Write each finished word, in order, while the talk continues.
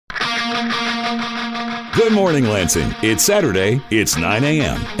Good morning, Lansing. It's Saturday, it's 9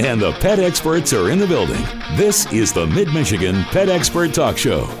 a.m., and the pet experts are in the building. This is the Mid-Michigan Pet Expert Talk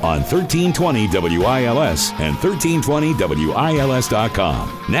Show on 1320 WILS and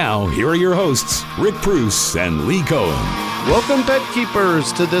 1320WILS.com. Now, here are your hosts, Rick Preuss and Lee Cohen. Welcome, pet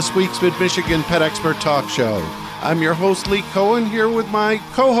keepers, to this week's Mid-Michigan Pet Expert Talk Show. I'm your host, Lee Cohen, here with my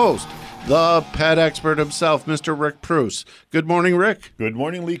co-host, the pet expert himself, Mr. Rick Preuss. Good morning, Rick. Good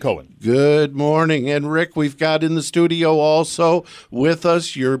morning, Lee Cohen. Good morning. And Rick, we've got in the studio also with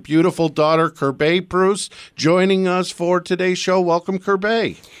us your beautiful daughter, Kirbay Preuss, joining us for today's show. Welcome,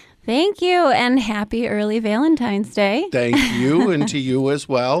 Kirbay. Thank you, and happy early Valentine's Day. Thank you, and to you as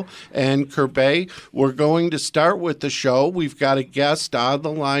well. And Kirbay, we're going to start with the show. We've got a guest on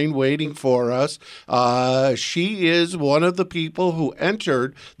the line waiting for us. She is one of the people who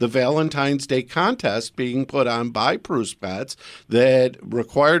entered the Valentine's Day contest being put on by Preuss Pets that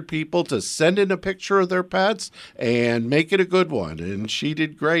required people to send in a picture of their pets and make it a good one. And she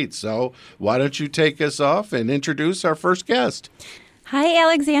did great. So why don't you take us off and introduce our first guest? Hi,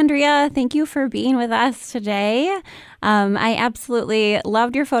 Alexandria. Thank you for being with us today. I absolutely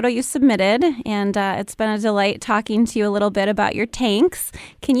loved your photo you submitted, and it's been a delight talking to you a little bit about your tanks.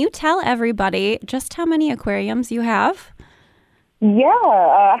 Can you tell everybody just how many aquariums you have? Yeah.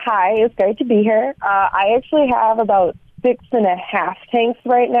 Hi. It's great to be here. I actually have about 6.5 tanks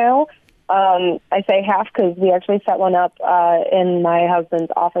right now. I say half because we actually set one up in my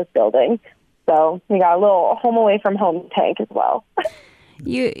husband's office building. So we got a little home away from home tank as well.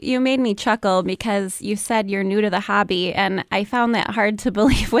 You made me chuckle because you said you're new to the hobby, and I found that hard to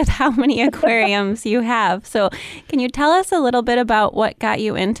believe with how many aquariums you have. So can you tell us a little bit about what got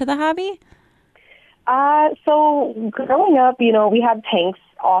you into the hobby? So growing up, we had tanks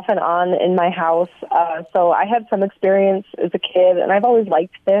off and on in my house. So I had some experience as a kid, and I've always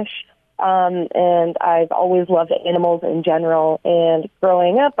liked fish. And I've always loved animals in general. And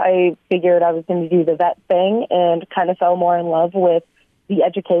growing up, I figured I was going to do the vet thing and kind of fell more in love with the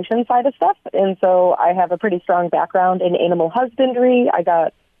education side of stuff. And so I have a pretty strong background in animal husbandry. I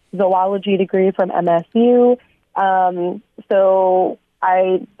got a zoology degree from MSU. So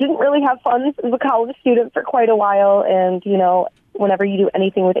I didn't really have funds as a college student for quite a while. And, whenever you do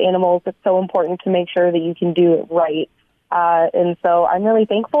anything with animals, it's so important to make sure that you can do it right. And so I'm really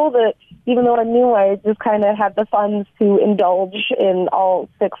thankful that even though I'm new, I just kind of had the funds to indulge in all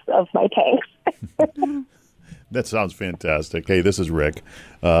 6 of my tanks. That sounds fantastic. Hey, this is Rick.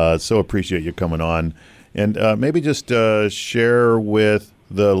 So appreciate you coming on. And maybe just share with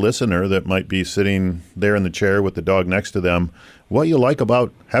the listener that might be sitting there in the chair with the dog next to them what you like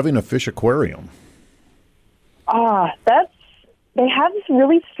about having a fish aquarium. They have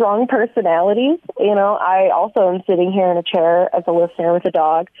really strong personalities. I also am sitting here in a chair as a listener with a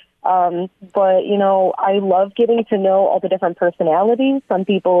dog. But I love getting to know all the different personalities. Some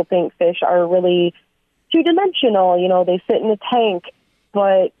people think fish are really two-dimensional. They sit in a tank.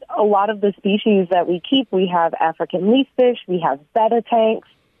 But a lot of the species that we keep, we have African leaf fish, we have betta tanks,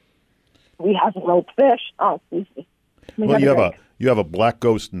 we have rope fish. Oh, excuse me. Well, you have a black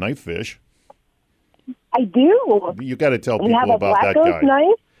ghost knife fish. I do. You got to tell people about that guy.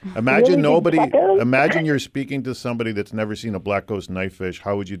 Knife. Imagine really Imagine you're speaking to somebody that's never seen a black ghost knife fish.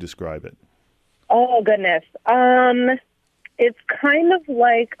 How would you describe it? Oh goodness. It's kind of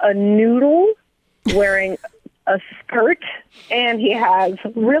like a noodle wearing a skirt, and he has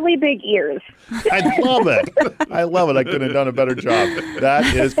really big ears. I love it. I love it. I couldn't have done a better job.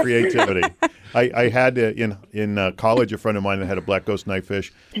 That is creativity. I had in college a friend of mine that had a black ghost knife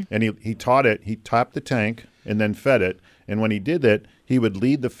fish, and he taught it. He topped the tank and then fed it. And when he did that, he would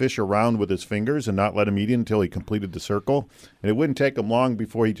lead the fish around with his fingers and not let him eat it until he completed the circle. And it wouldn't take him long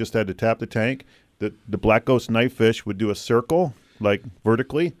before he just had to tap the tank. The black ghost knife fish would do a circle, like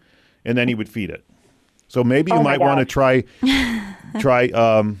vertically, and then he would feed it. So maybe you might want to try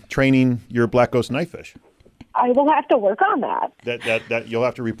training your black ghost knife fish. I will have to work on that. That you'll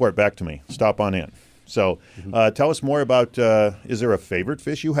have to report back to me. Stop on in. So tell us more about, is there a favorite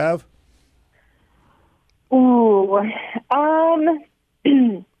fish you have? Ooh,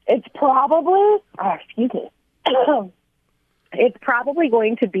 it's probably, excuse me. It's probably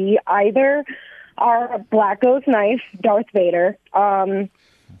going to be either our black ghost knife, Darth Vader,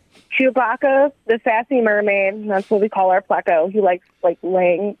 Chewbacca, the sassy mermaid. That's what we call our pleco. He likes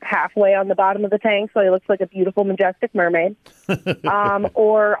laying halfway on the bottom of the tank, so he looks like a beautiful, majestic mermaid.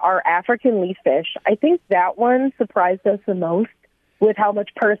 Or our African leaf fish. I think that one surprised us the most with how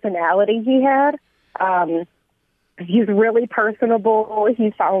much personality he had. He's really personable.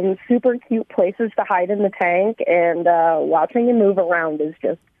 He found super cute places to hide in the tank, and watching him move around is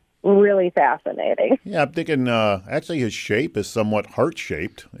just really fascinating. Yeah, I'm thinking actually his shape is somewhat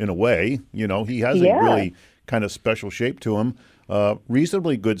heart-shaped in a way. You know, he has a really kind of special shape to him.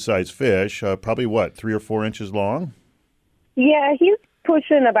 Reasonably good-sized fish, probably 3 or 4 inches long? Yeah, he's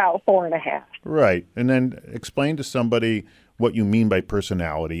pushing about 4.5. Right. And then explain to somebody what you mean by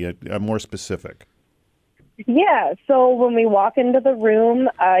personality, more specific. Yeah, so when we walk into the room,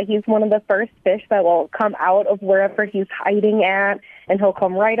 he's one of the first fish that will come out of wherever he's hiding at, and he'll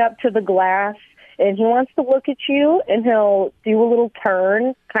come right up to the glass, and he wants to look at you, and he'll do a little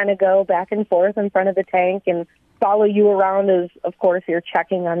turn, kind of go back and forth in front of the tank and follow you around as, of course, you're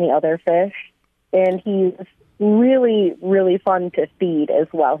checking on the other fish. And he's really, really fun to feed as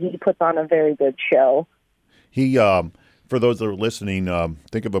well. He puts on a very good show. He, for those that are listening,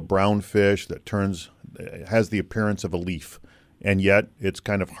 think of a brown fish that has the appearance of a leaf, and yet it's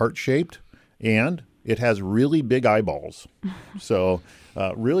kind of heart-shaped, and it has really big eyeballs. So,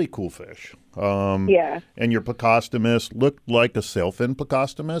 really cool fish. Yeah. And your Plecostomus looked like a sailfin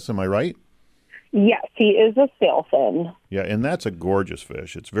Plecostomus, am I right? Yes, he is a sailfin. Yeah, and that's a gorgeous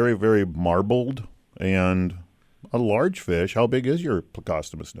fish. It's very, very marbled and a large fish. How big is your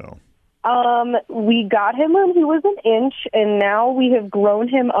Plecostomus now? We got him when he was an inch, and now we have grown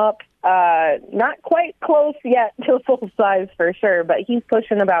him up, not quite close yet to full size for sure, but he's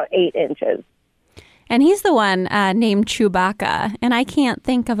pushing about 8 inches. And he's the one named Chewbacca, and I can't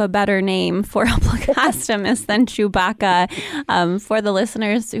think of a better name for a Plecostomus than Chewbacca. For the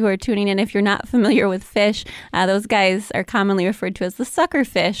listeners who are tuning in, if you're not familiar with fish, those guys are commonly referred to as the sucker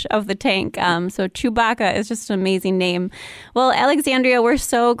fish of the tank. So Chewbacca is just an amazing name. Well, Alexandria, we're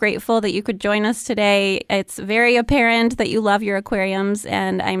so grateful that you could join us today. It's very apparent that you love your aquariums,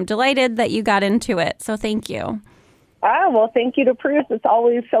 and I'm delighted that you got into it. So thank you. Well, thank you to Preuss. It's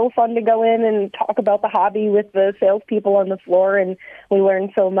always so fun to go in and talk about the hobby with the salespeople on the floor, and we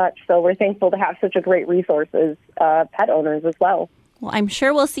learn so much. So we're thankful to have such a great resource as pet owners as well. Well, I'm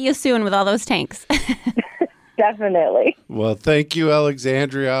sure we'll see you soon with all those tanks. Definitely. Well, thank you,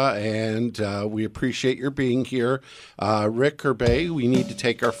 Alexandria, and we appreciate your being here. Rick, Kirbay, we need to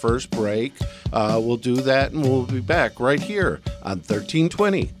take our first break. We'll do that, and we'll be back right here on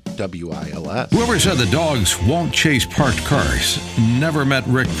 1320 WILS. Whoever said the dogs won't chase parked cars never met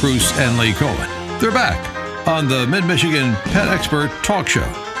Rick Preuss and Lee Cohen. They're back on the Mid-Michigan Pet Expert Talk Show,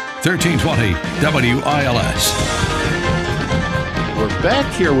 1320 WILS. We're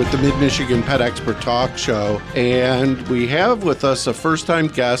back here with the Mid-Michigan Pet Expert Talk Show, and we have with us a first-time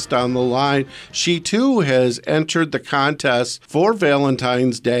guest on the line. She, too, has entered the contest for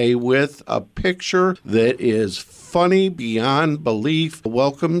Valentine's Day with a picture that is funny beyond belief.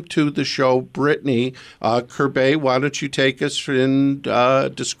 Welcome to the show, Brittany. Kirbay, why don't you take us and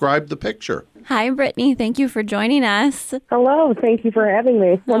describe the picture? Hi, Brittany. Thank you for joining us. Hello. Thank you for having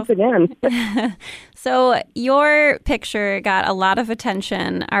me once again. So your picture got a lot of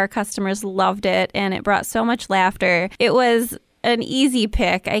attention. Our customers loved it, and it brought so much laughter. It was an easy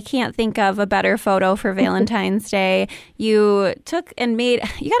pick. I can't think of a better photo for Valentine's Day. You took and made,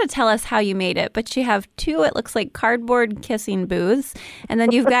 you got to tell us how you made it, but you have 2, it looks like cardboard kissing booths, and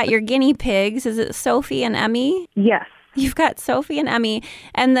then you've got your guinea pigs. Is it Sophie and Emmy? Yes. You've got Sophie and Emmy,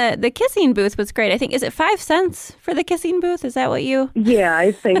 and the kissing booth was great. I think, is it 5 cents for the kissing booth? Is that what you? Yeah,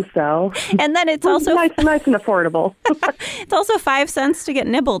 I think so. And then it's also nice and affordable. It's also 5 cents to get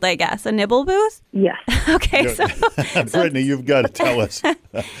nibbled, I guess. A nibble booth? Yes. Okay, so Brittany, you've got to tell us.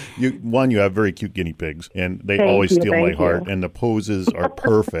 You have very cute guinea pigs, and they Thank always you, steal my thank heart, you. and the poses are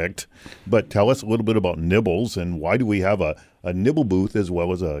perfect. But tell us a little bit about nibbles, and why do we have a nibble booth as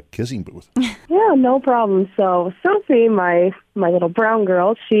well as a kissing booth? Yeah, no problem. So Sophie, my little brown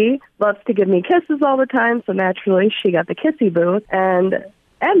girl, she loves to give me kisses all the time, so naturally she got the kissy booth. And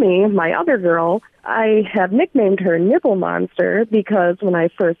Emmy, my other girl, I have nicknamed her Nibble Monster because when I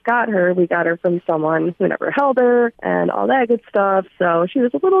first got her, we got her from someone who never held her and all that good stuff. So she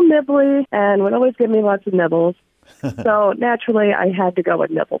was a little nibbly and would always give me lots of nibbles. So naturally, I had to go with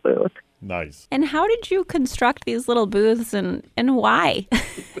Nibble Booth. Nice. And how did you construct these little booths, and why?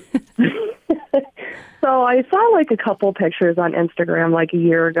 So I saw like a couple pictures on Instagram like a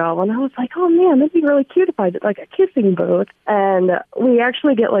year ago, and I was like, oh man, that'd be really cute if I did like a kissing booth. And we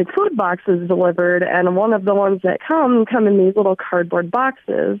actually get like food boxes delivered, and one of the ones that come in these little cardboard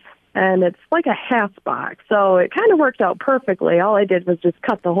boxes. And it's like a half box. So it kind of worked out perfectly. All I did was just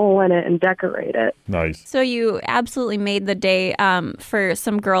cut the hole in it and decorate it. Nice. So you absolutely made the day for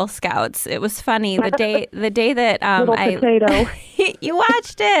some Girl Scouts. It was funny. The day that Little potato. You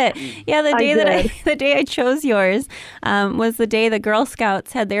watched it. Yeah, the day I chose yours was the day the Girl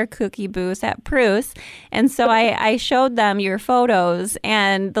Scouts had their cookie booth at Preuss. And so I showed them your photos,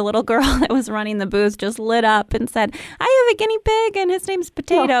 and the little girl that was running the booth just lit up and said, I have a guinea pig and his name's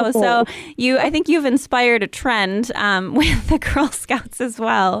Potato. Oh. So I think you've inspired a trend with the Girl Scouts as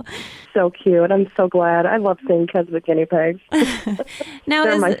well. So cute. I'm so glad. I love seeing kids with guinea pigs. Now,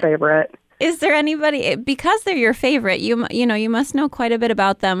 They're my favorite. Is there anybody, because they're your favorite, you must know quite a bit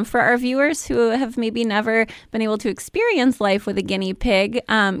about them. For our viewers who have maybe never been able to experience life with a guinea pig,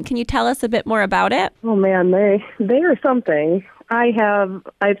 can you tell us a bit more about it? Oh man, they are something. I have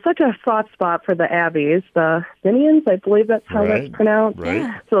such a soft spot for the Abbeys, the Guineans, I believe that's how that's pronounced. Right.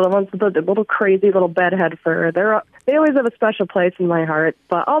 Yeah. So the ones with the little crazy little bedhead fur, they always have a special place in my heart,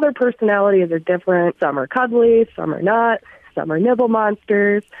 but all their personalities are different. Some are cuddly, some are not. Some are nibble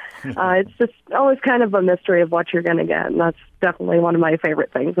monsters. It's just always kind of a mystery of what you're going to get, and that's definitely one of my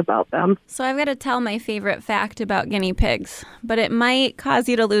favorite things about them. So I've got to tell my favorite fact about guinea pigs, but it might cause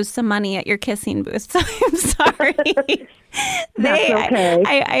you to lose some money at your kissing booth, so I'm sorry. That's okay.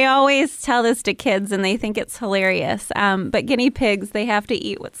 I always tell this to kids, and they think it's hilarious. But guinea pigs, they have to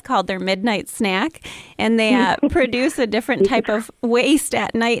eat what's called their midnight snack, and they produce a different type of waste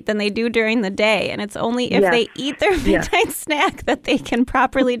at night than they do during the day. And it's only if they eat their midnight snack that they can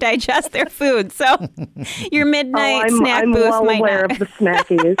properly digest their food. So your midnight snack I'm booth well might aware not. of the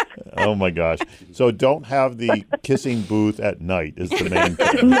snackies. Oh my gosh! So don't have the kissing booth at night is the main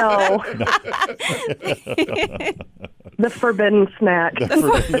thing. No. The forbidden snack. The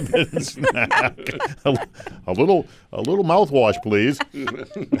forbidden snack. A little mouthwash, please.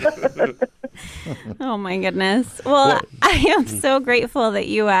 Oh my goodness. Well, I am so grateful that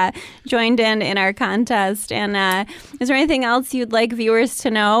you joined in our contest. And is there anything else you'd like viewers to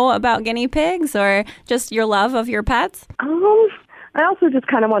know about guinea pigs, or just your love of your pets? I also just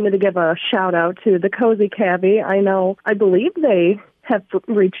kind of wanted to give a shout out to the Cozy Cabby. I believe they have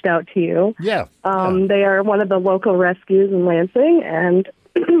reached out to you. Yeah. They are one of the local rescues in Lansing, and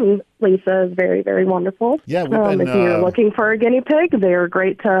Lisa is very, very wonderful. Yeah, we've been, if you're looking for a guinea pig, they are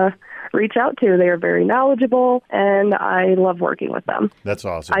great to reach out to. They are very knowledgeable, and I love working with them. That's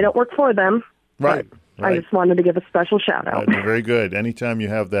awesome. I don't work for them. Right. I just wanted to give a special shout out. Very good. Anytime you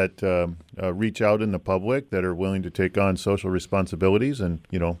have that reach out in the public that are willing to take on social responsibilities, and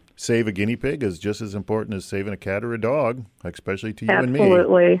save a guinea pig is just as important as saving a cat or a dog, especially to you and me.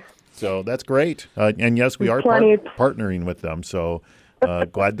 Absolutely. So that's great. And yes, we are partnering with them. So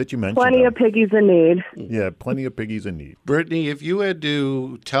glad that you mentioned plenty of piggies in need. Yeah, plenty of piggies in need. Brittany, if you had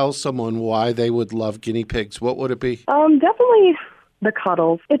to tell someone why they would love guinea pigs, what would it be? Definitely the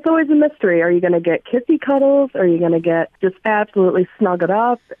cuddles. It's always a mystery. Are you going to get kissy cuddles? Are you going to get just absolutely snuggled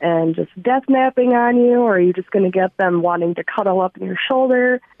up and just death napping on you? Or are you just going to get them wanting to cuddle up in your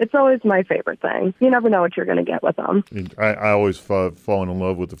shoulder? It's always my favorite thing. You never know what you're going to get with them. I always fallen in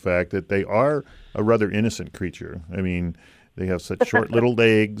love with the fact that they are a rather innocent creature. I mean, they have such short little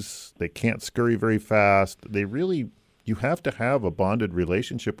legs. They can't scurry very fast. You have to have a bonded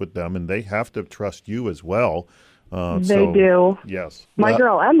relationship with them, and they have to trust you as well. They do. Yes. My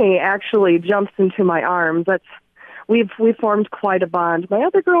girl Emmy actually jumps into my arms. We've formed quite a bond. My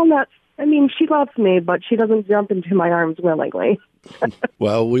other girl, she loves me, but she doesn't jump into my arms willingly.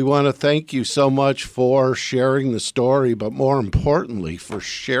 Well, we want to thank you so much for sharing the story, but more importantly, for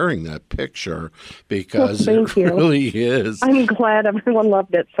sharing that picture, because it really is. I'm glad everyone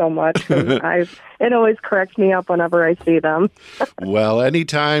loved it so much. It always cracks me up whenever I see them. Well,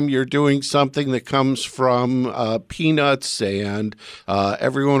 anytime you're doing something that comes from peanuts, and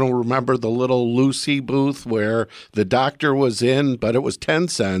everyone will remember the little Lucy booth where the doctor was in, but it was 10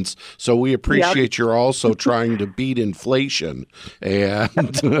 cents. So we appreciate you're also trying to beat inflation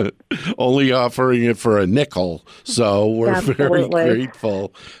and only offering it for a nickel. So we're very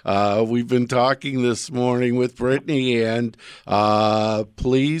grateful. We've been talking this morning with Brittany, and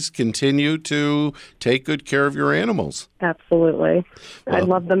please continue to take good care of your animals. Absolutely. I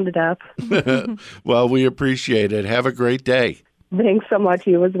love them to death. Well, we appreciate it. Have a great day. Thanks so much.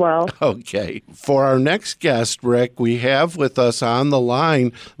 You as well. Okay. For our next guest, Rick, we have with us on the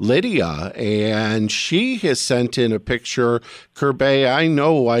line Lydia, and she has sent in a picture. Kirbay, I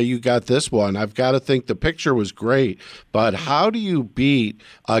know why you got this one. I've got to think the picture was great, but how do you beat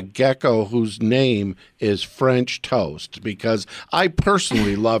a gecko whose name is French toast? Because I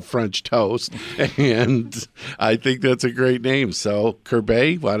personally love French toast, and I think that's a great name. So,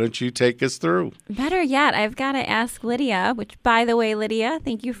 Kirbay, why don't you take us through? Better yet, I've got to ask Lydia, which, by the way, Lydia,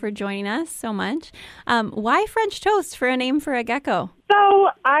 thank you for joining us so much. Why French toast for a name for a gecko? So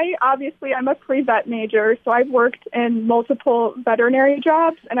I'm a pre-vet major, so I've worked in multiple veterinary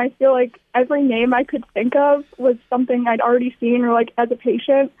jobs, and I feel like every name I could think of was something I'd already seen or like as a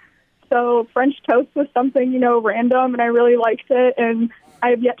patient. So French toast was something, random, and I really liked it, and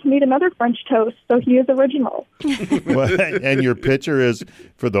I have yet to meet another French toast, so he is original. Well, and your picture is,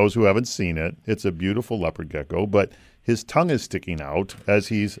 for those who haven't seen it, it's a beautiful leopard gecko, but his tongue is sticking out as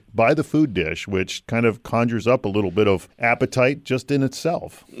he's by the food dish, which kind of conjures up a little bit of appetite just in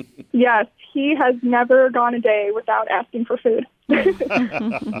itself. Yes, he has never gone a day without asking for food.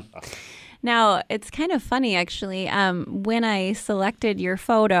 Now, it's kind of funny, actually. When I selected your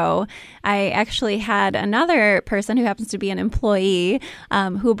photo, I actually had another person who happens to be an employee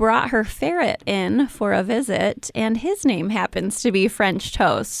who brought her ferret in for a visit, and his name happens to be French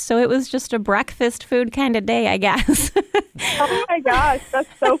Toast. So it was just a breakfast food kind of day, I guess. Oh, my gosh. That's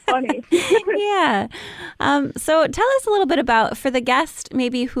so funny. Yeah. So tell us a little bit about, for the guest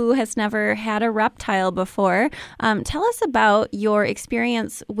maybe who has never had a reptile before, tell us about your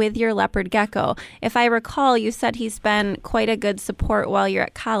experience with your leopard gecko. If I recall, you said he's been quite a good support while you're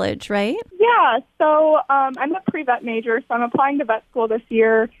at college, right? Yeah, so I'm a pre-vet major, so I'm applying to vet school this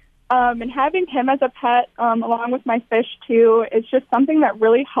year. And having him as a pet, along with my fish too, is just something that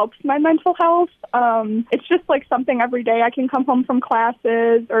really helps my mental health. It's just like something every day I can come home from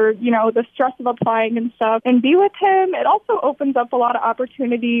classes or, the stress of applying and stuff and be with him. It also opens up a lot of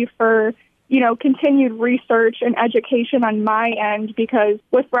opportunity for continued research and education on my end, because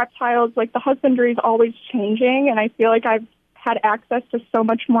with reptiles, like, the husbandry is always changing, and I feel like I've had access to so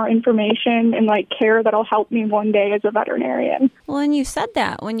much more information and care that'll help me one day as a veterinarian. Well, and you said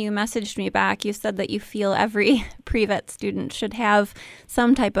that when you messaged me back, you said that you feel every pre-vet student should have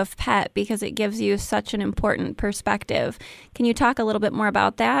some type of pet because it gives you such an important perspective. Can you talk a little bit more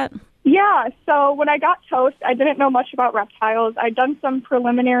about that? Yeah, so when I got Toast, I didn't know much about reptiles. I'd done some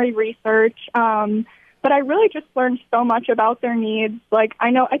preliminary research, but I really just learned so much about their needs.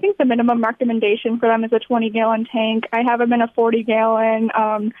 I think the minimum recommendation for them is a 20-gallon tank. I have them in a 40-gallon.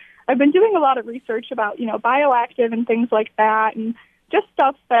 I've been doing a lot of research about, bioactive and things like that, and just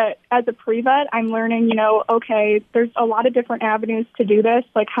stuff that as a pre-vet I'm learning, okay, there's a lot of different avenues to do this.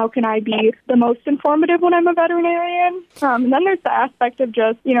 How can I be the most informative when I'm a veterinarian? And then there's the aspect of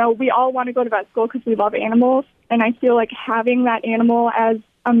just, we all want to go to vet school because we love animals. And I feel like having that animal as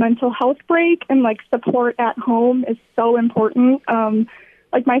a mental health break and support at home is so important.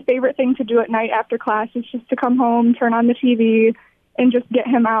 My favorite thing to do at night after class is just to come home, turn on the TV, and just get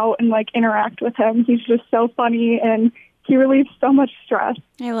him out and interact with him. He's just so funny, and he relieves so much stress.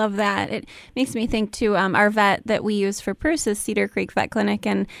 I love that. It makes me think, too, our vet that we use for Preuss is Cedar Creek Vet Clinic,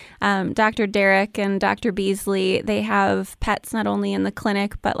 and Dr. Derek and Dr. Beasley, they have pets not only in the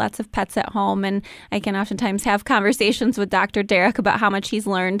clinic, but lots of pets at home. And I can oftentimes have conversations with Dr. Derek about how much he's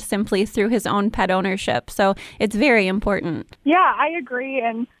learned simply through his own pet ownership. So it's very important. Yeah, I agree.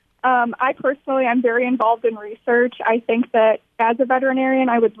 And I personally am very involved in research. I think that as a veterinarian,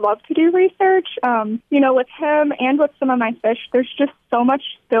 I would love to do research. With him and with some of my fish, there's just so much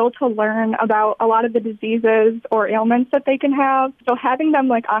still to learn about a lot of the diseases or ailments that they can have. So having them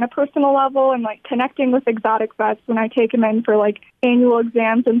on a personal level and connecting with exotic vets when I take them in for annual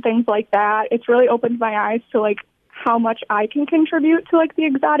exams and things like that, it's really opened my eyes to how much I can contribute to the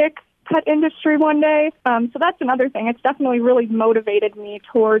exotic pet industry one day. So that's another thing. It's definitely really motivated me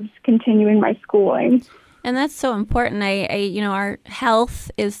towards continuing my schooling. And that's so important. Our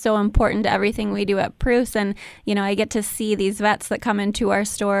health is so important to everything we do at Preuss. And, I get to see these vets that come into our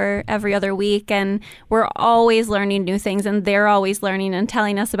store every other week, and we're always learning new things, and they're always learning and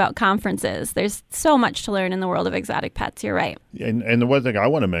telling us about conferences. There's so much to learn in the world of exotic pets. You're right. And the one thing I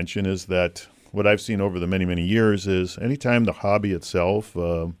want to mention is that what I've seen over the many, many years is anytime the hobby itself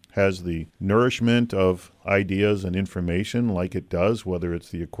has the nourishment of ideas and information like it does, whether it's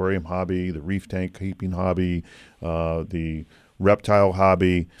the aquarium hobby, the reef tank keeping hobby, the reptile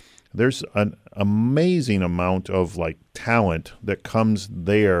hobby, there's an amazing amount of talent that comes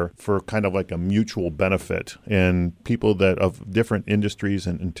there for kind of a mutual benefit, and people that of different industries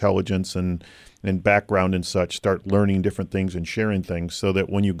and intelligence and background and such start learning different things and sharing things, so that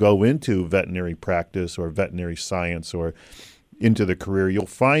when you go into veterinary practice or veterinary science or into the career, you'll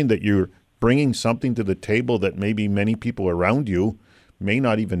find that you're bringing something to the table that maybe many people around you may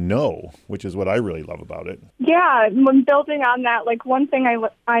not even know, which is what I really love about it. Yeah, when building on that, one thing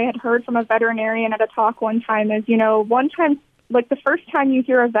I had heard from a veterinarian at a talk one time is, one time, the first time you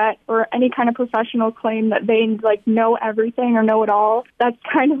hear a vet or any kind of professional claim that they know everything or know it all, that's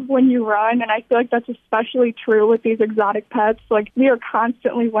kind of when you run. And I feel like that's especially true with these exotic pets. We are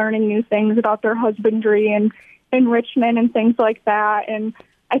constantly learning new things about their husbandry and enrichment and things like that. And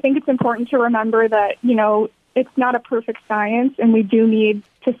I think it's important to remember that, it's not a perfect science, and we do need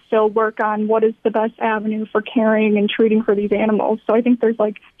to still work on what is the best avenue for caring and treating for these animals. So I think there's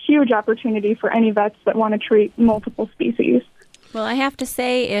huge opportunity for any vets that want to treat multiple species. Well, I have to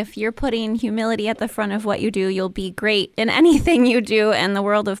say, if you're putting humility at the front of what you do, you'll be great in anything you do, and the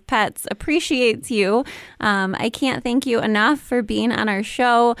world of pets appreciates you. I can't thank you enough for being on our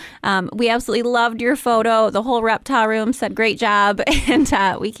show. We absolutely loved your photo. The whole reptile room said great job, and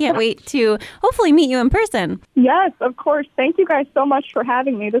we can't wait to hopefully meet you in person. Yes, of course. Thank you guys so much for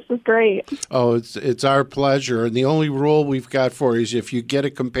having me. This was great. Oh, it's our pleasure. And the only rule we've got for you is if you get a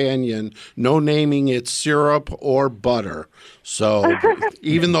companion, no naming it syrup or butter. So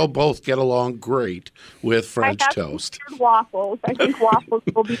even though both get along great with French toast. Waffles. I think waffles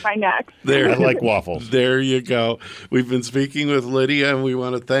will be my next. I like waffles. There you go. We've been speaking with Lydia, and we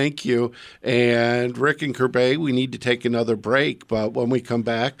want to thank you. And Rick and Kirbay, we need to take another break. But when we come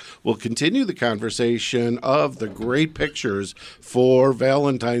back, we'll continue the conversation of the great pictures for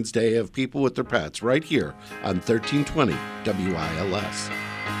Valentine's Day of people with their pets right here on 1320 WILS.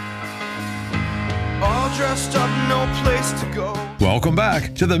 All dressed up, no place to go. Welcome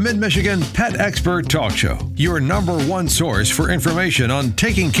back to the Mid-Michigan Pet Expert Talk Show, your number one source for information on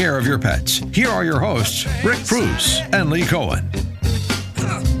taking care of your pets. Here are your hosts, Rick Preuss and Lee Cohen.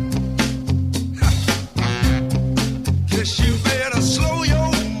 Guess you better slow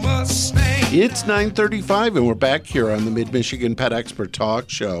your Mustang. It's 9:35, and we're back here on the Mid-Michigan Pet Expert Talk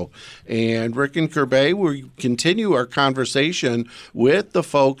Show. And Rick and Kirbay, we continue our conversation with the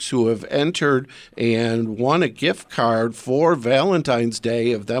folks who have entered and won a gift card for Valentine's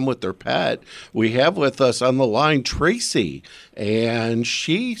Day of them with their pet. We have with us on the line Tracy, and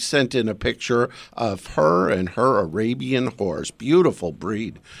she sent in a picture of her and her Arabian horse. Beautiful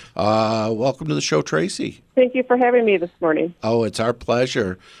breed. Welcome to the show, Tracy. Thank you for having me this morning. Oh, it's our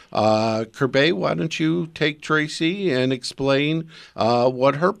pleasure. Kirbay, why don't you take Tracy and explain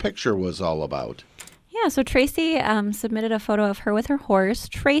what her picture was all about? Yeah, so Tracy submitted a photo of her with her horse.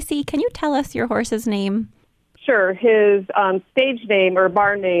 Tracy, can you tell us your horse's name? Sure. His stage name or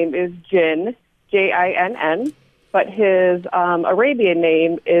barn name is Jinn, Jinn, but his Arabian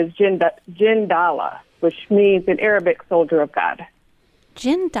name is Jindala, which means an Arabic soldier of God.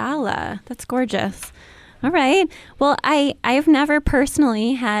 Jindala. That's gorgeous. All right. Well, I've never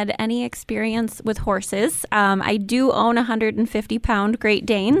personally had any experience with horses. I do own a 150-pound Great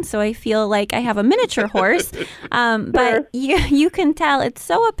Dane, so I feel like I have a miniature horse. But you can tell it's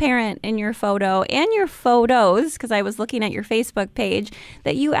so apparent in your photo and your photos, because I was looking at your Facebook page,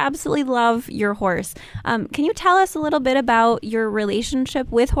 that you absolutely love your horse. Can you tell us a little bit about your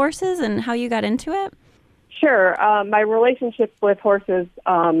relationship with horses and how you got into it? Sure. My relationship with horses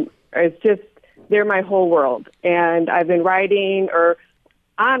is just, they're my whole world. And I've been riding or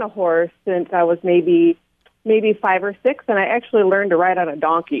on a horse since I was maybe 5 or 6, and I actually learned to ride on a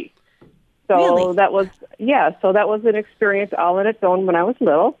donkey. So really? that was an experience all on its own when I was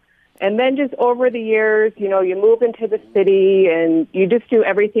little. And then just over the years, you move into the city and you just do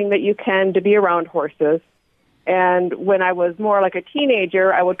everything that you can to be around horses. And when I was more like a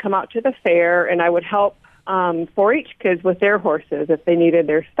teenager, I would come out to the fair and I would help 4-H kids with their horses if they needed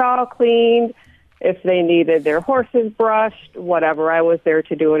their stall cleaned, if they needed their horses brushed, whatever. I was there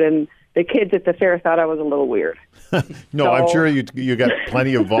to do it, and the kids at the fair thought I was a little weird. No, so, I'm sure you got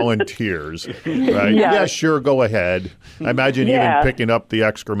plenty of volunteers, right? Yeah, sure, go ahead. I imagine even picking up the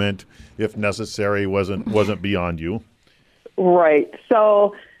excrement, if necessary, wasn't beyond you. Right.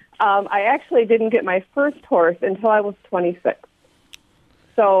 So I actually didn't get my first horse until I was 26.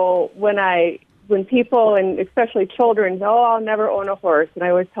 So when people, and especially children, say, oh, I'll never own a horse, and I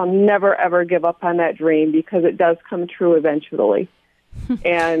always tell them never, ever give up on that dream because it does come true eventually.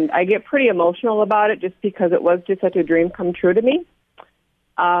 And I get pretty emotional about it just because it was just such a dream come true to me.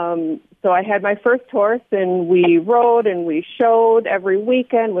 So I had my first horse, and we rode and we showed every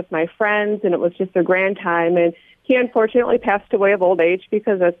weekend with my friends, and it was just a grand time. And he unfortunately passed away of old age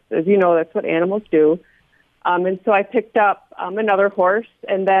because, as you know, that's what animals do. And so I picked up another horse,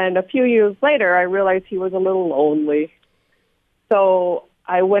 and then a few years later, I realized he was a little lonely. So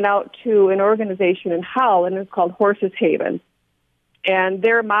I went out to an organization in Hull, and it's called Horses Haven. And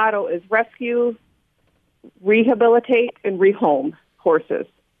their motto is rescue, rehabilitate, and rehome horses.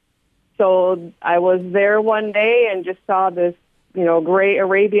 So I was there one day and just saw this, gray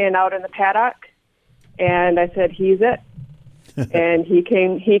Arabian out in the paddock, and I said, he's it. And he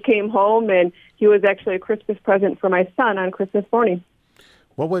came home, and he was actually a Christmas present for my son on Christmas morning.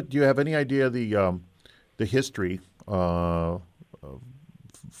 Do you have any idea the history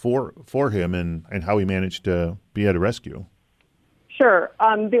for him and how he managed to be at a rescue. Sure.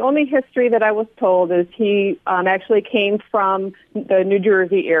 The only history that I was told is he actually came from the New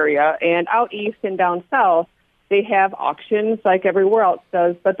Jersey area, and out east and down south, they have auctions like everywhere else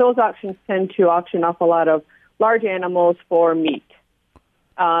does, but those auctions tend to auction off a lot of large animals for meat.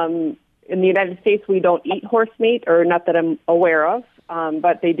 In the United States, we don't eat horse meat, or not that I'm aware of,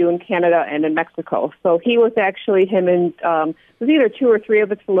 but they do in Canada and in Mexico. So he was actually, him and it was either two or three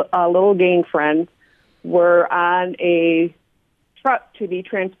of his little gang friends were on a truck to be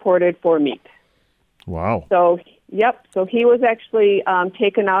transported for meat. Wow. So, yep. So he was actually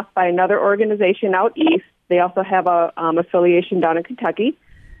taken off by another organization out east. They also have a affiliation down in Kentucky.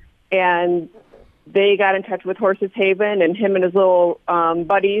 And they got in touch with Horses Haven, and him and his little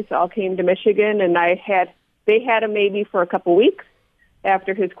buddies all came to Michigan, and they had him maybe for a couple weeks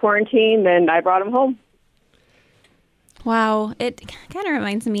after his quarantine, then I brought him home. Wow. It kind of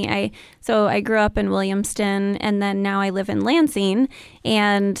reminds me, I grew up in Williamston, and then now I live in Lansing.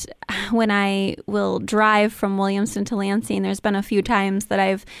 And when I will drive from Williamston to Lansing, there's been a few times that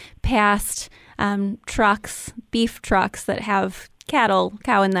I've passed trucks, beef trucks that have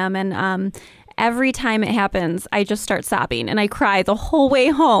cow in them. And every time it happens, I just start sobbing and I cry the whole way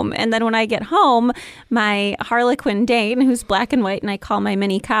home. And then when I get home, my Harlequin Dane, who's black and white, and I call my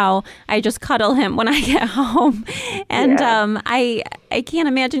mini cow, I just cuddle him when I get home. And I can't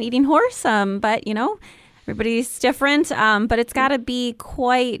imagine eating horse, but everybody's different. But it's got to be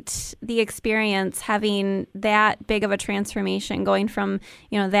quite the experience having that big of a transformation, going from,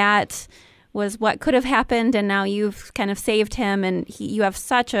 that was what could have happened, and now you've kind of saved him, and you have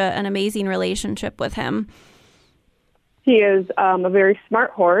such an amazing relationship with him. He is a very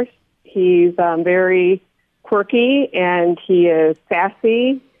smart horse. He's very quirky, and he is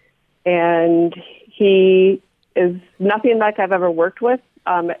sassy, and he is nothing like I've ever worked with.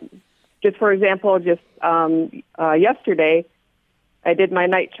 Just for example, yesterday, I did my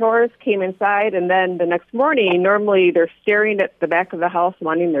night chores, came inside, and then the next morning, normally they're staring at the back of the house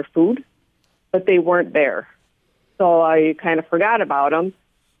wanting their food, but they weren't there. So I kind of forgot about them.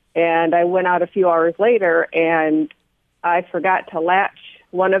 And I went out a few hours later, and I forgot to latch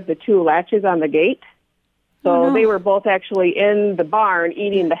one of the two latches on the gate. So they were both actually in the barn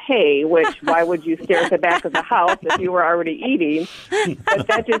eating the hay, which why would you stare at the back of the house if you were already eating? But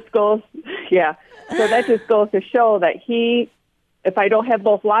that just goes, So that just goes to show that if I don't have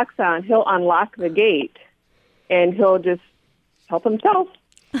both locks on, he'll unlock the gate, and he'll just help himself.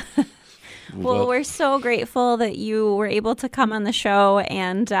 Well, we're so grateful that you were able to come on the show,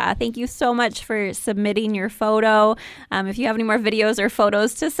 and thank you so much for submitting your photo. If you have any more videos or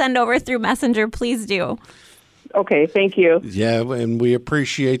photos to send over through Messenger, please do. Okay, thank you. Yeah, and we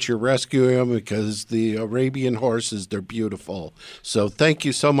appreciate your rescuing them because the Arabian horses, they're beautiful. So thank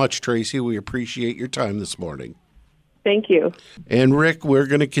you so much, Tracy. We appreciate your time this morning. Thank you. And Rick, we're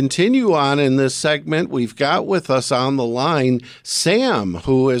going to continue on in this segment. We've got with us on the line Sam,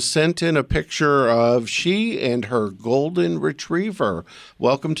 who has sent in a picture of she and her golden retriever.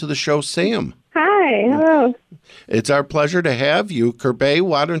 Welcome to the show, Sam. Hi. Hello. It's our pleasure to have you. Kirbay,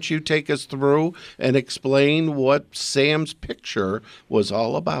 why don't you take us through and explain what Sam's picture was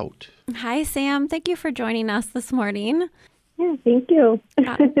all about? Hi, Sam. Thank you for joining us this morning. Yeah, thank you.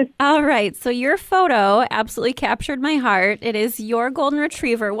 All right. So your photo absolutely captured my heart. It is your golden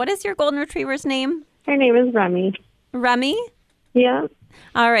retriever. What is your golden retriever's name? Her name is Remy. Remy? Yeah.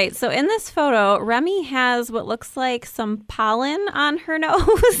 All right. So in this photo, Remy has what looks like some pollen on her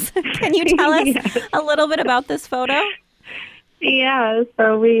nose. Can you tell us a little bit about this photo? Yeah.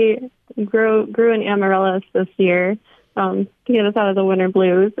 So we grew an amaryllis this year to get us out of the winter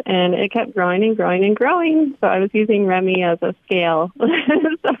blues, and it kept growing and growing and growing. So I was using Remy as a scale.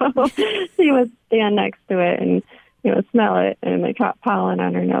 So she would stand next to it and smell it, and it caught pollen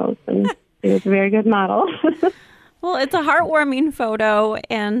on her nose, and it was a very good model. Well, it's a heartwarming photo,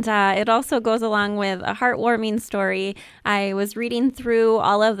 and it also goes along with a heartwarming story. I was reading through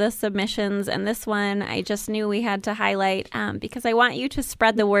all of the submissions, and this one I just knew we had to highlight because I want you to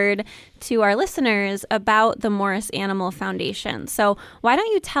spread the word to our listeners about the Morris Animal Foundation. So why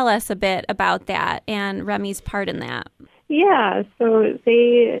don't you tell us a bit about that and Remy's part in that? Yeah, so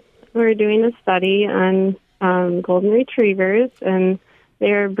they were doing a study on golden retrievers, and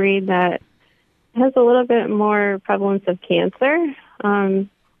they're a breed that has a little bit more prevalence of cancer. All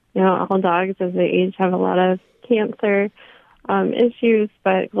dogs as they age have a lot of cancer issues,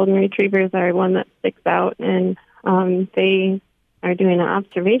 but golden retrievers are one that sticks out, and they are doing an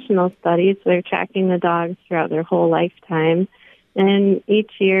observational study, so they're tracking the dogs throughout their whole lifetime. And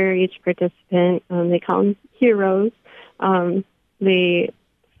each year, each participant, they call them heroes, they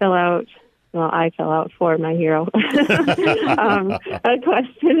fill out for my hero a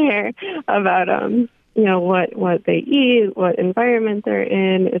questionnaire about what they eat, what environment they're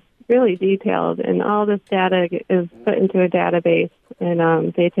in. It's really detailed, and all this data is put into a database,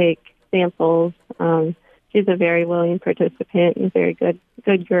 and they take samples. She's a very willing participant and a very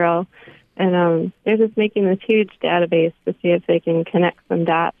good girl. And they're just making this huge database to see if they can connect some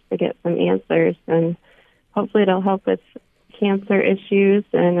dots to get some answers. And hopefully it'll help with cancer issues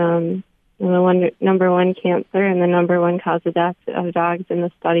and the number one cancer and the number one cause of death of dogs in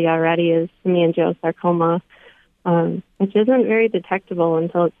the study already is hemangiosarcoma, which isn't very detectable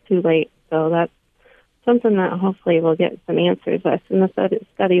until it's too late. So that's something that hopefully we'll get some answers with, and the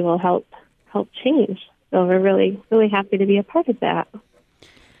study will help change. So we're really, really happy to be a part of that.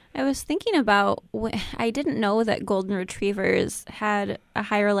 I was thinking about, I didn't know that golden retrievers had a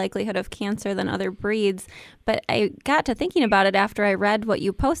higher likelihood of cancer than other breeds, but I got to thinking about it after I read what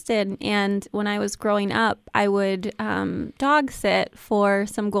you posted. And when I was growing up, I would dog sit for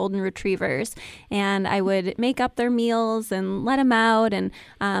some golden retrievers, and I would make up their meals and let them out. And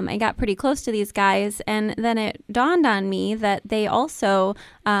I got pretty close to these guys. And then it dawned on me that they also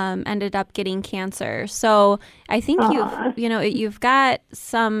ended up getting cancer. So I think you've got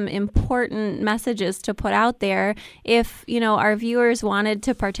some important messages to put out there. If, our viewers wanted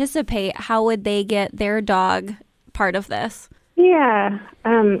to participate, how would they get their dog part of this? Yeah,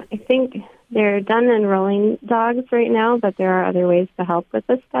 I think they're done enrolling dogs right now, but there are other ways to help with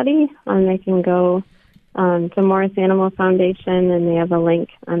the study. They can go to Morris Animal Foundation, and they have a link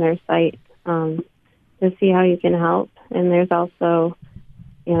on their site to see how you can help. And there's also,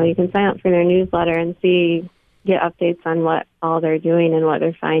 you can sign up for their newsletter and get updates on what all they're doing and what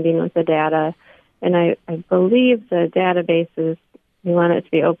they're finding with the data. And I believe the database we want it to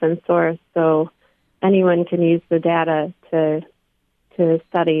be open source, so anyone can use the data to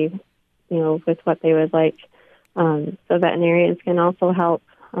study, with what they would like. So veterinarians can also help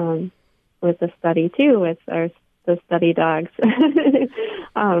with the study too, with the study dogs.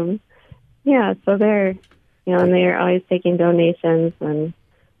 So they're, and they're always taking donations, and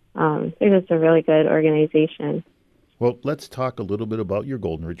they're just a really good organization. Well, let's talk a little bit about your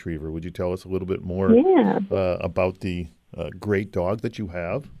golden retriever. Would you tell us a little bit more about the great dog that you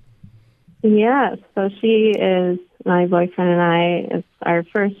have? Yeah, so she is my boyfriend and I. It's our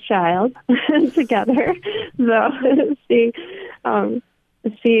first child together. So she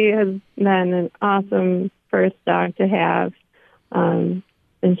has been an awesome first dog to have. And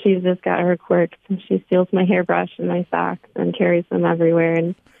she's just got her quirks. And she steals my hairbrush and my socks and carries them everywhere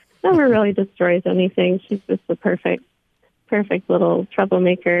and never really destroys anything. She's just a perfect little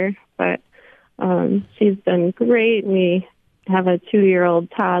troublemaker. But she's been great. We have a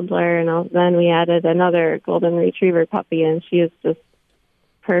 2-year-old toddler, and then we added another golden retriever puppy, and she is just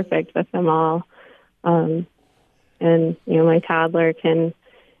perfect with them all. And my toddler can,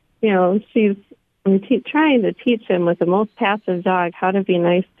 I'm trying to teach him with the most passive dog how to be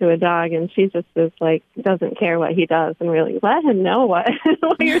nice to a dog, and she just is like, doesn't care what he does, and really let him know what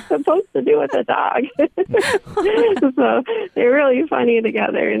you're supposed to do with a dog. So they're really funny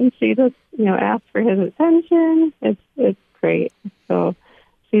together, and she just, asks for his attention. It's great. So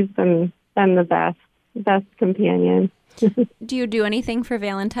she's been the best companion. Do you do anything for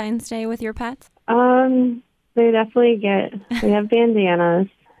Valentine's Day with your pets? They definitely they have bandanas,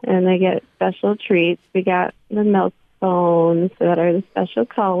 and they get special treats. We got the milk bones that are the special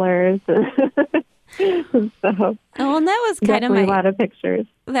colors. And that was kind of a lot of pictures.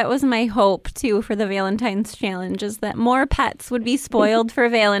 That was my hope too for the Valentine's challenge, is that more pets would be spoiled for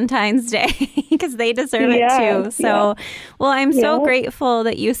Valentine's Day because they deserve it too. So, I'm so grateful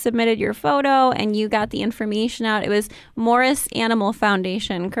that you submitted your photo and you got the information out. It was Morris Animal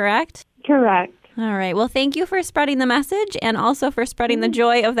Foundation, correct? Correct. All right. Well, thank you for spreading the message and also for spreading the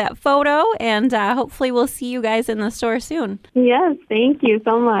joy of that photo. And hopefully we'll see you guys in the store soon. Yes, thank you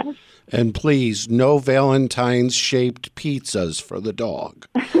so much. And please, no Valentine's-shaped pizzas for the dog.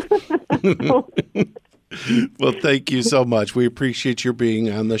 Well, thank you so much. We appreciate your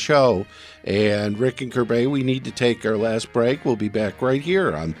being on the show. And Rick and Kirbay, we need to take our last break. We'll be back right here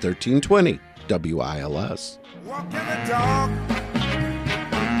on 1320 WILS. Walking the dog.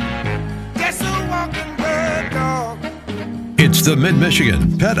 Guess who walking the dog? It's the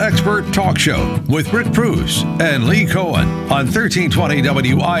Mid-Michigan Pet Expert Talk Show with Rick Preuss and Lee Cohen on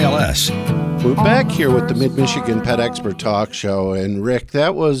 1320 WILS. We're back here with the Mid-Michigan Pet Expert Talk Show. And, Rick,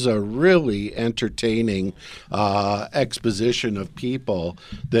 that was a really entertaining exposition of people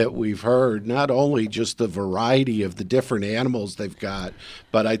that we've heard, not only just the variety of the different animals they've got,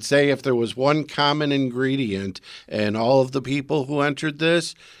 but I'd say if there was one common ingredient in all of the people who entered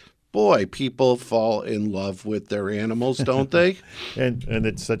this, boy, people fall in love with their animals, don't they? and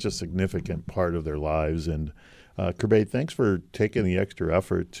it's such a significant part of their lives. And Kirbay, thanks for taking the extra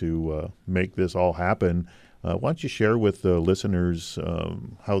effort to make this all happen. Why don't you share with the listeners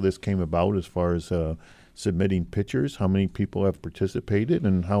how this came about as far as submitting pictures, how many people have participated,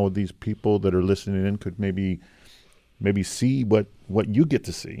 and how these people that are listening in could maybe see what you get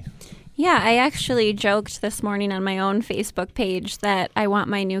to see. Yeah, I actually joked this morning on my own Facebook page that I want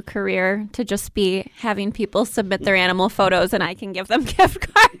my new career to just be having people submit their animal photos and I can give them gift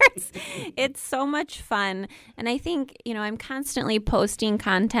cards. It's so much fun. And I think, I'm constantly posting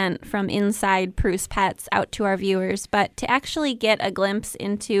content from inside Preuss Pets out to our viewers, but to actually get a glimpse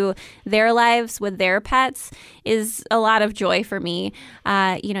into their lives with their pets is a lot of joy for me.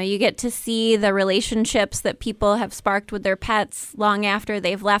 You get to see the relationships that people have sparked with their pets long after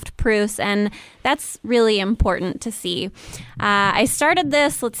they've left Preuss. And that's really important to see. I started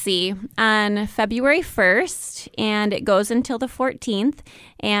this, on February 1st, and it goes until the 14th.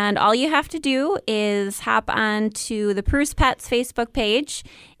 And all you have to do is hop on to the Preuss Pets Facebook page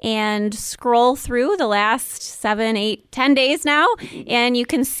and scroll through the last 7, 8, 10 days now, and you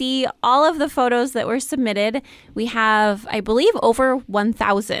can see all of the photos that were submitted. We have, I believe, over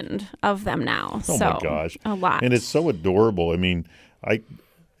 1,000 of them now. Oh, my gosh. A lot. And it's so adorable. I mean,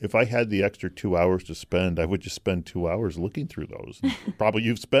 if I had the extra 2 hours to spend, I would just spend 2 hours looking through those. Probably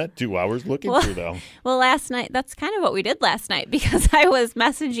you've spent 2 hours looking through them. Well, last night, that's kind of what we did last night, because I was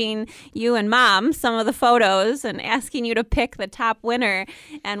messaging you and Mom some of the photos and asking you to pick the top winner,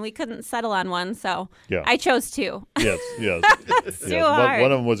 and we couldn't settle on one, so yeah. I chose two. Yes. It's too hard.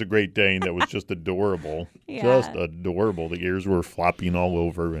 One of them was a Great Dane that was just adorable. Yeah. Just adorable. The ears were flopping all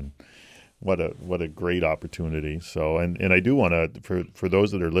over, and what a great opportunity. So, and I do want to, for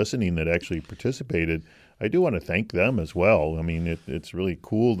those that are listening that actually participated, I do want to thank them as well. I mean, it's really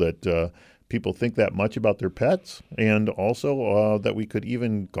cool that people think that much about their pets, and also that we could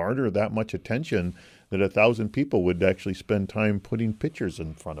even garner that much attention that 1,000 people would actually spend time putting pictures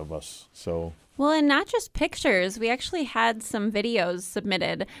in front of us. So. Well, and not just pictures. We actually had some videos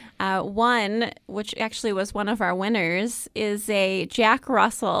submitted. One, which actually was one of our winners, is a Jack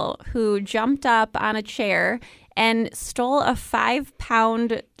Russell who jumped up on a chair and stole a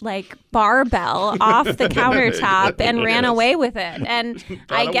 5-pound barbell off the countertop and ran away with it. And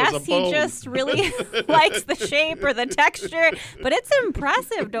I guess he just really likes the shape or the texture, but it's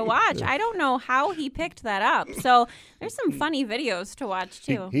impressive to watch. I don't know how he picked that up. So there's some funny videos to watch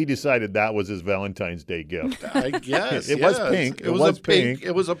too. He decided that was his Valentine's Day gift. I guess it was pink. It was pink.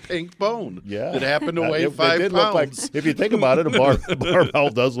 It was a pink bone. Yeah, that happened to weigh 5 pounds. Look like, if you think about it, a barbell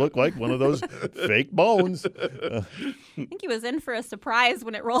does look like one of those fake bones. I think he was in for a surprise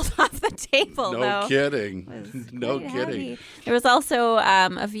when it rolled off the table. No kidding. No kidding. Heavy. There was also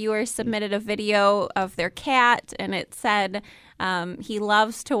a viewer submitted a video of their cat, and it said he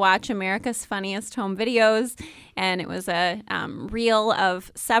loves to watch America's Funniest Home Videos, and it was a reel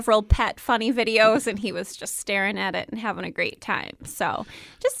of several pet funny videos, and he was just staring at it and having a great time. So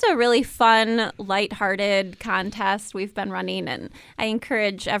just a really fun, lighthearted contest we've been running, and I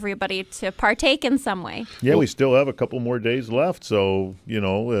encourage everybody to partake in some way. Yeah, we still have a couple more days left, so,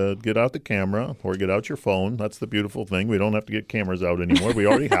 get out the camera or get out your phone. That's the beautiful thing. We don't have to get cameras out anymore. We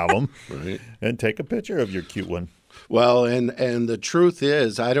already have them. Right. And take a picture of your cute one. Well, and the truth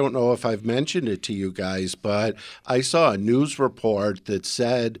is, I don't know if I've mentioned it to you guys, but I saw a news report that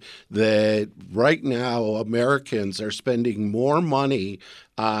said that right now Americans are spending more money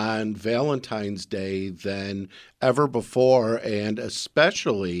on Valentine's Day than ever before, and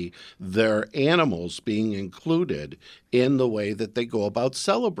especially their animals being included in the way that they go about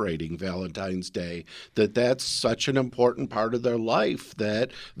celebrating Valentine's Day, that's such an important part of their life that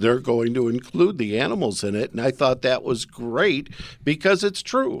they're going to include the animals in it. And I thought that was great because it's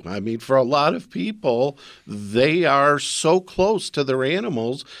true. I mean, for a lot of people, they are so close to their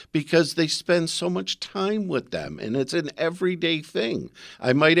animals because they spend so much time with them, and it's an everyday thing.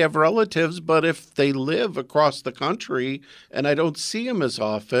 I might have relatives, but if they live across the country and I don't see them as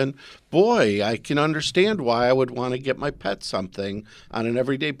often, boy, I can understand why I would want to get my pet something on an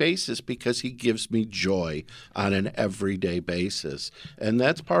everyday basis, because he gives me joy on an everyday basis. And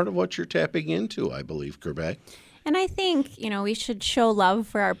that's part of what you're tapping into, I believe, Kirbay. And I think, we should show love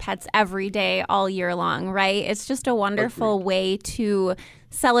for our pets every day, all year long, right? It's just a wonderful way to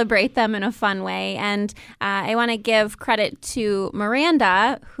celebrate them in a fun way. And I want to give credit to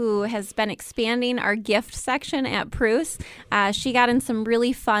Miranda, who has been expanding our gift section at Preuss. She got in some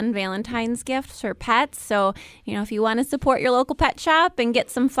really fun Valentine's gifts for pets. So, if you want to support your local pet shop and get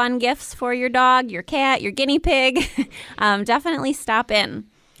some fun gifts for your dog, your cat, your guinea pig, definitely stop in.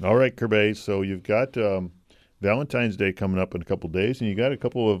 All right, Kirbay. So you've got Valentine's Day coming up in a couple days, and you got a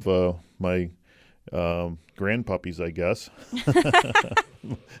couple of my grand puppies, I guess.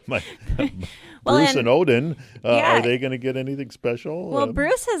 Bruce and Odin. Are they going to get anything special? Well,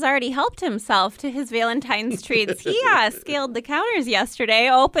 Bruce has already helped himself to his Valentine's treats. He scaled the counters yesterday,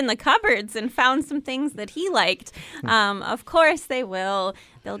 opened the cupboards, and found some things that he liked. Of course they will.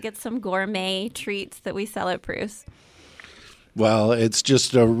 They'll get some gourmet treats that we sell at Preuss. Well, it's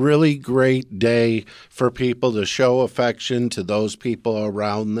just a really great day for people to show affection to those people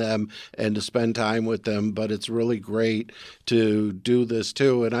around them and to spend time with them. But it's really great to do this,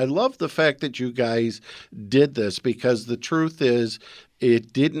 too. And I love the fact that you guys did this, because the truth is,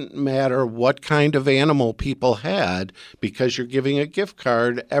 it didn't matter what kind of animal people had, because you're giving a gift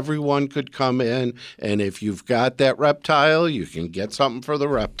card. Everyone could come in, and if you've got that reptile, you can get something for the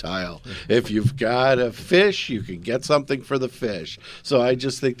reptile. If you've got a fish, you can get something for the fish. So I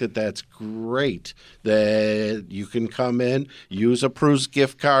just think that that's great that you can come in, use a Preuss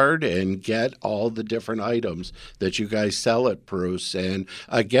gift card, and get all the different items that you guys sell at Preuss. And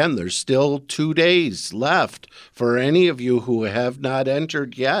again, there's still 2 days left for any of you who have not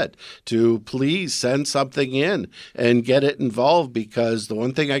entered yet to please send something in and get it involved, because the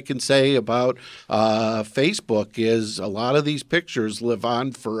one thing I can say about Facebook is a lot of these pictures live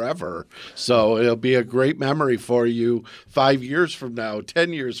on forever. So it'll be a great memory for you 5 years from now,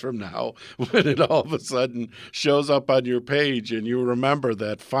 10 years from now, when it all of a sudden shows up on your page and you remember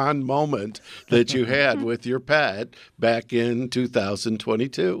that fond moment that you had with your pet back in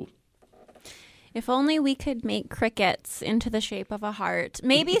 2022. If only we could make crickets into the shape of a heart.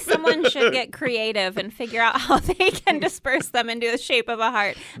 Maybe someone should get creative and figure out how they can disperse them into the shape of a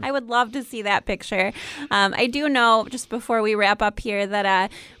heart. I would love to see that picture. I do know, just before we wrap up here,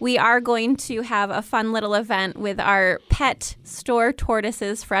 that we are going to have a fun little event with our pet store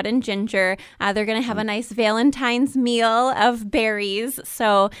tortoises, Fred and Ginger. They're going to have a nice Valentine's meal of berries.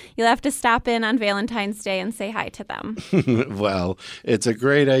 So you'll have to stop in on Valentine's Day and say hi to them. Well, it's a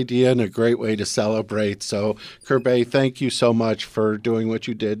great idea and a great way to celebrate. So, Kirbay, thank you so much for doing what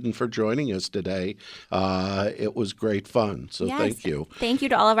you did and for joining us today. It was great fun. So thank you. Thank you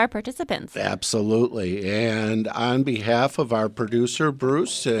to all of our participants. Absolutely. And on behalf of our producer,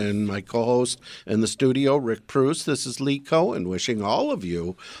 Bruce, and my co-host in the studio, Rick Preuss, this is Lee Cohen, wishing all of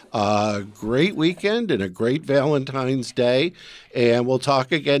you a great weekend and a great Valentine's Day. And we'll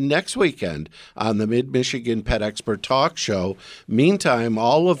talk again next weekend on the Mid-Michigan Pet Expert Talk Show. Meantime,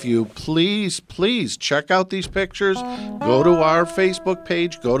 all of you, please check out these pictures. Go to our Facebook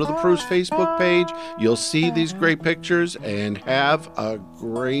page. Go to the Preuss Facebook page. You'll see these great pictures, and have a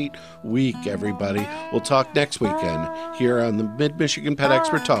great week, everybody. We'll talk next weekend here on the Mid-Michigan Pet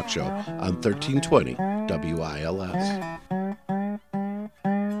Expert Talk Show on 1320 WILS.